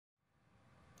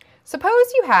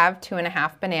Suppose you have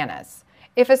 2½ bananas.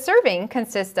 If a serving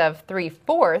consists of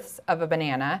 3/4 of a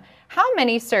banana, how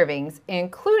many servings,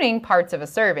 including parts of a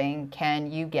serving, can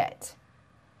you get?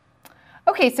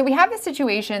 Okay, so we have the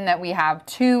situation that we have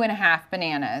 2½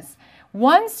 bananas.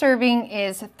 One serving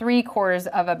is 3/4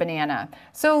 of a banana.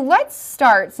 So let's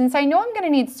start, since I know I'm going to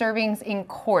need servings in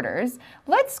quarters,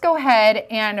 let's go ahead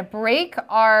and break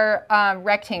our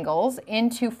rectangles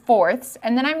into fourths,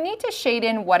 and then I need to shade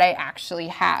in what I actually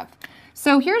have.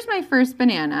 So here's my first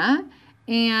banana,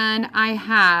 and I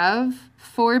have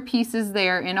 4 pieces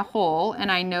there in a hole,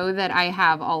 and I know that I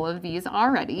have all of these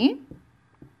already.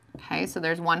 Okay, so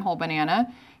there's one whole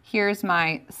banana. Here's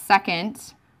my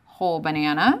second whole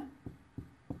banana.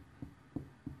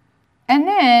 And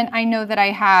then I know that I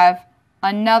have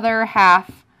another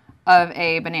half of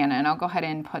a banana, and I'll go ahead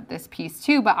and put this piece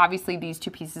too, but obviously these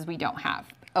 2 pieces we don't have.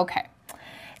 Okay,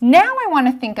 now I want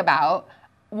to think about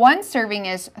one serving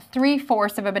is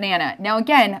 3/4 of a banana. Now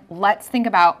again, let's think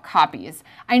about copies.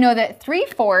 I know that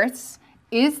 3/4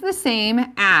 is the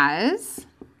same as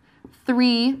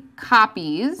 3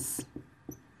 copies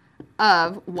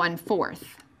of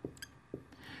 1/4.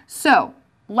 So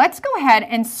let's go ahead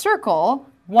and circle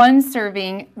one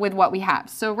serving with what we have.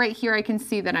 So right here I can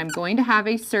see that I'm going to have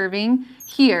a serving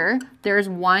here. There's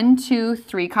 1, 2,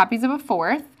 3 copies of a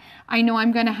 1/4. I know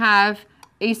I'm going to have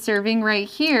a serving right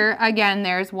here. Again,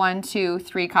 there's 1, 2,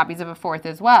 3 copies of a 1/4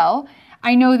 as well.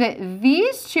 I know that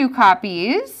these 2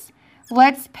 copies,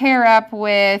 let's pair up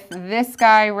with this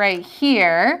guy right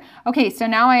here. Okay, so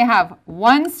now I have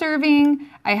 1 serving,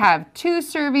 I have 2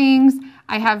 servings,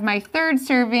 I have my 3rd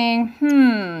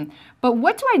serving. But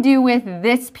what do I do with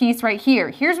this piece right here?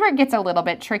 Here's where it gets a little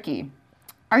bit tricky.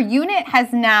 Our unit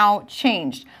has now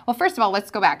changed. Well, first of all, let's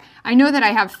go back. I know that I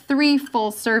have 3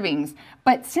 full servings,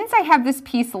 but since I have this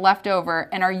piece left over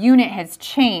and our unit has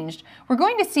changed, we're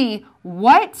going to see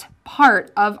what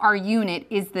part of our unit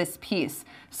is this piece.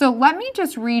 So let me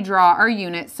just redraw our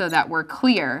unit so that we're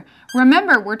clear.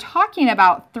 Remember, we're talking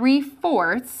about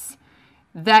 3/4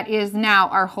 that is now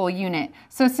our whole unit.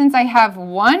 So since I have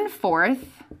 1/4,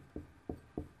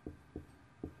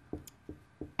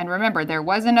 and remember, there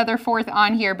was another 1/4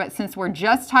 on here, but since we're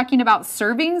just talking about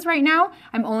servings right now,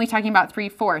 I'm only talking about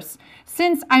 3/4.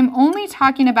 Since I'm only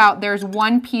talking about there's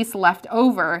 1 piece left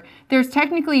over, there's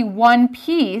technically 1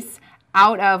 piece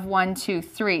out of 1, 2,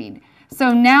 3.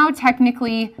 So now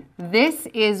technically this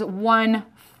is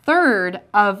 1/3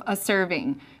 of a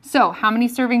serving. So how many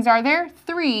servings are there?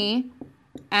 3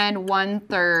 and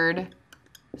 1/3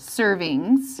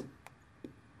 servings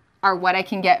are what I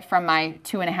can get from my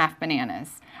 2½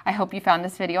 bananas. I hope you found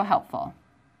this video helpful.